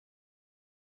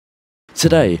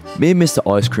Today, me and Mr.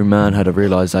 Ice Cream Man had a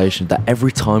realisation that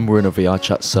every time we're in a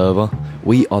VrChat server,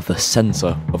 we are the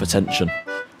centre of attention.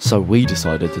 So we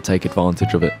decided to take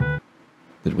advantage of it.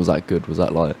 Was that good? Was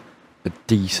that like a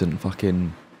decent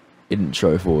fucking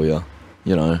intro for you?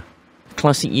 You know?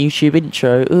 Classic YouTube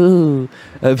intro, ooh.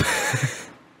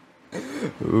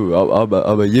 Ooh, I'm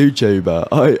a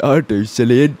YouTuber. I do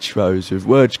silly intros with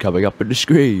words coming up on the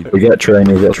screen. We get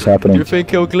training, what's happening? Do you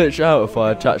think he'll glitch out if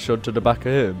I attach onto the back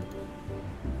of him?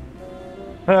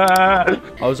 I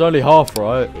was only half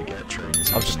right.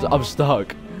 I'm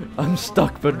stuck. I'm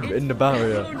stuck but in the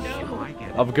barrier.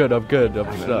 I'm good, I'm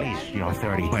stuck. You're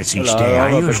 30 each day.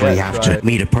 I usually have to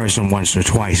meet a person once or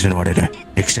twice in order to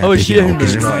accept the deal,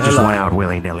 because if I just went out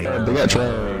willy-nilly.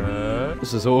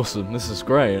 This is awesome, this is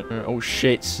great. Oh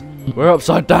shit. We're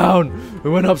upside down! We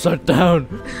went upside down!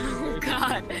 Oh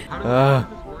god.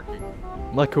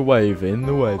 Like a wave in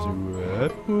the waves.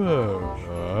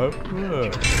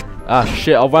 Ah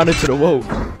shit, I ran into the wall.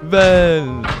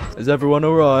 Ben! Is everyone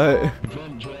alright?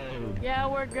 Yeah,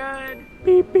 we're good.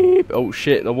 Beep beep. Oh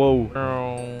shit, the wall.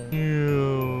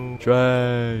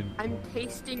 Train. I'm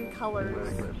tasting colors.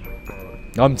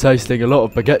 I'm tasting a lot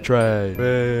of baguette train.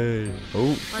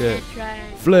 Oh shit.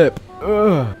 Flip.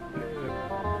 Ugh.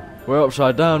 We're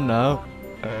upside down now.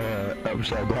 I'm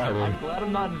glad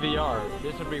I'm not in VR.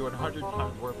 This would be 100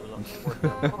 times worth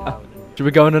of Should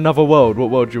we go in another world? What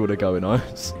world do you want to go in,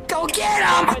 Ice? Go get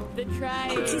him! The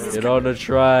train. Get on the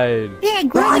train. Yeah,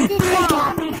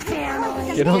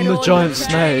 Get on the giant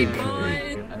snake. I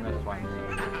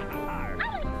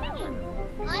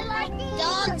like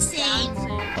dancing.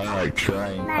 I like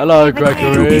train. Hello,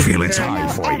 Gregory. Feel it's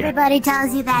hard for you. Everybody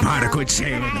tells you that. Not a good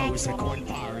sailor knows the corn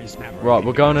power is never. Right,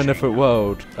 we're going in a different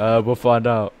world. We'll find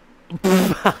out.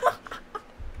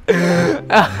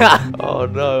 Oh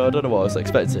no, I don't know what I was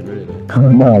expecting, really.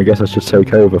 No, I guess let's just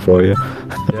take over for you.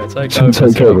 Yeah, take over.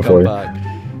 Take over for you. Back.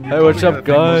 Hey, what's up,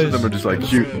 guys? Most of them are just like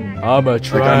cute. I'm a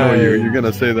train. Like, I know you're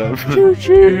gonna say that. Choo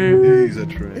choo. He's a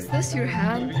train. Is this your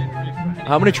hand?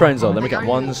 How many trains are there? Let me get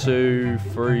 1, 2,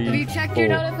 3, Have you checked 4. your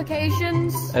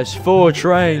notifications? There's 4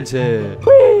 trains here.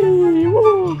 Whee!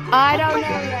 Woo! I don't know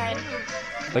yet.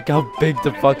 Look how big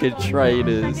the fucking train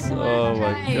is. Oh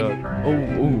my god. Oh,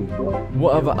 ooh.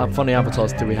 What other funny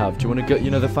avatars do we have? Do you want to get,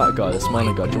 you know, the fat guy, the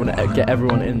smiling guy? Do you want to get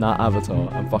everyone in that avatar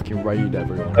and fucking raid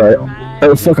everyone? Alright.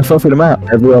 Oh, fuck, I fell through the map.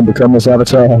 Everyone become this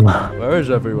avatar. Where is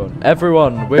everyone?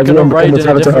 Everyone, we're gonna raid in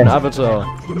a different avatar.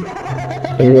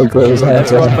 Everyone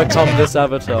Become this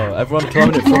avatar. Everyone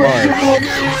clone it from us.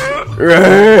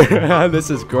 This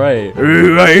is great.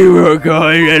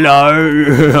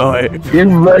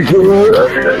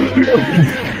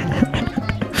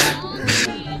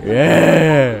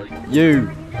 Yeah. You.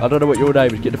 I don't know what your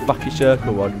name is. Get the fucking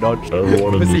circle one, nudge.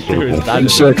 What's he doing?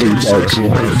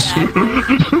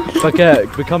 Forget.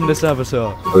 Become this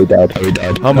avatar. We died.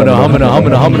 Humana.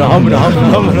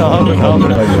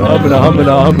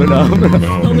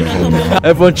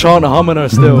 Everyone chant humana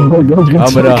still. Humana.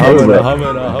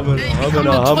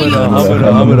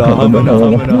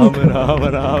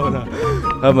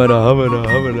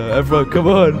 Everyone, come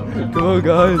on,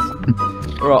 guys.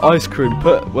 Alright, ice cream.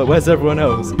 Where's everyone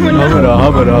else? Okay,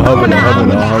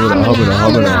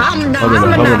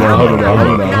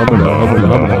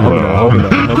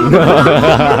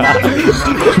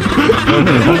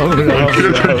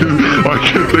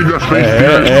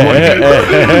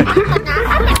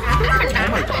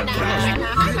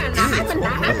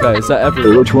 is that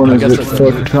everyone? Which one is it?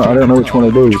 I don't know which one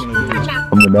it is.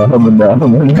 Hello,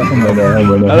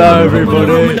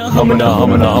 everybody.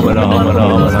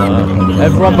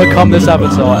 Everyone become this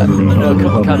avatar. No,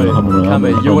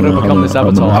 Cammy, you want to become this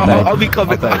avatar? I'll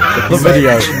become it. The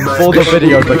video. For the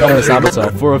video, become this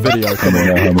avatar. For a video, come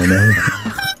on.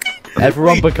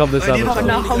 Everyone become this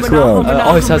avatar.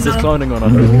 Ice has his cloning on.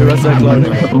 Who has their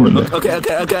cloning on? Okay.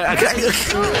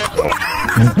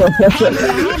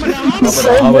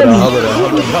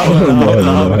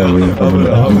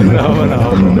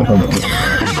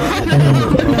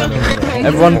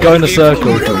 Everyone go in a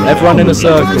circle. Everyone in a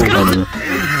circle.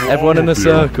 Everyone in a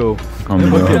circle.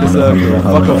 Everyone get in a circle.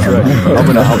 Fuck off, Shrek.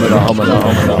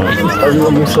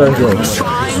 Everyone in a circle.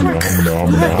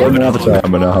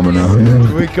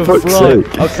 We can fly.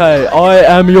 Okay, I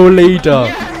am your leader.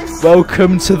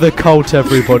 Welcome to the cult,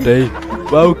 everybody.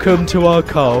 Welcome to our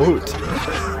cult.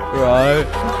 Right.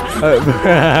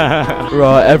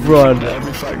 Right, everyone,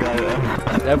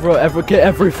 get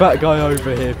every fat guy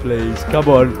over here, please. Come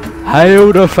on.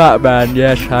 Hail the fat man.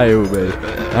 Yes, hail me.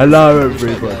 Hello,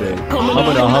 everybody.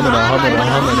 Humana.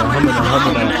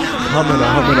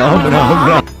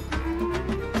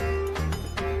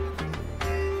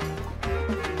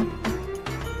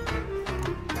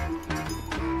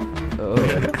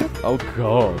 Oh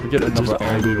god, we get another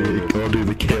I'll do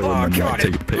the kill and then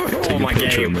take a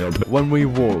picture of me. When we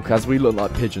walk, as we look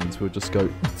like pigeons, we'll just go.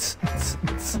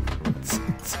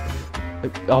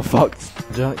 Oh fuck!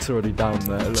 Jack's already down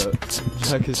there. Look,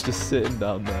 Jack is just sitting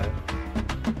down there.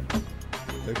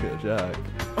 Look at Jack.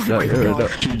 Jack, here,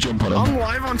 look. Can you jump on him? I'm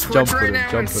live on Twitch Jump right on him,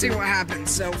 now jump and on see him. what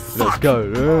happens. So Let's fuck.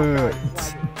 go.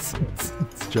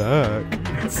 Jack.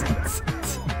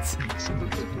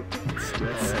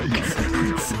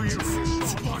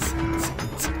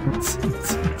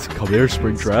 Come here,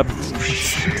 Springtrap.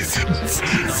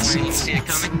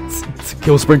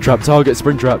 Kill Springtrap. Target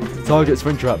Springtrap. Target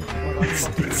Springtrap.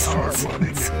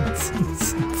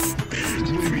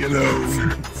 Leave me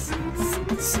alone.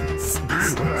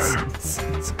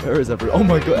 Where is everyone? Oh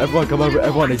my god! Everyone, come over!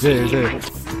 Everyone, he's here. He's here.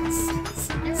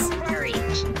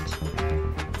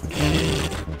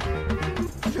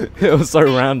 It was so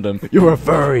random. You're a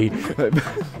furry.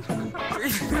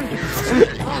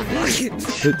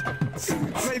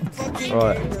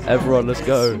 Right, everyone, let's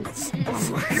go.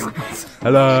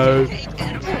 Hello.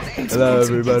 Hello,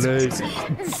 everybody.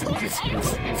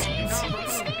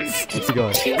 What's the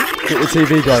guy? Get the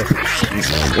TV guy.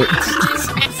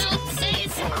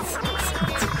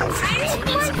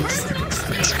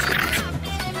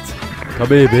 Come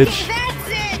here, bitch.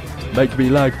 Make me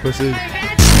lag, pussy.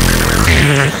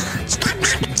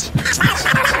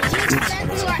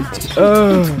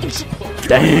 Oh,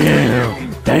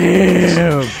 damn,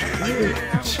 damn.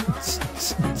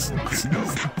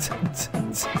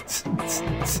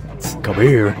 Come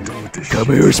here,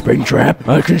 Springtrap.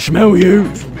 I can smell you.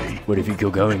 What if you go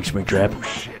going, Springtrap?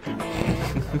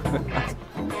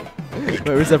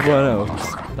 Where is everyone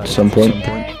else? Some point.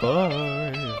 Bye.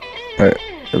 Alright,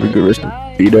 have a good rest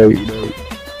of the day.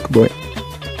 Good boy.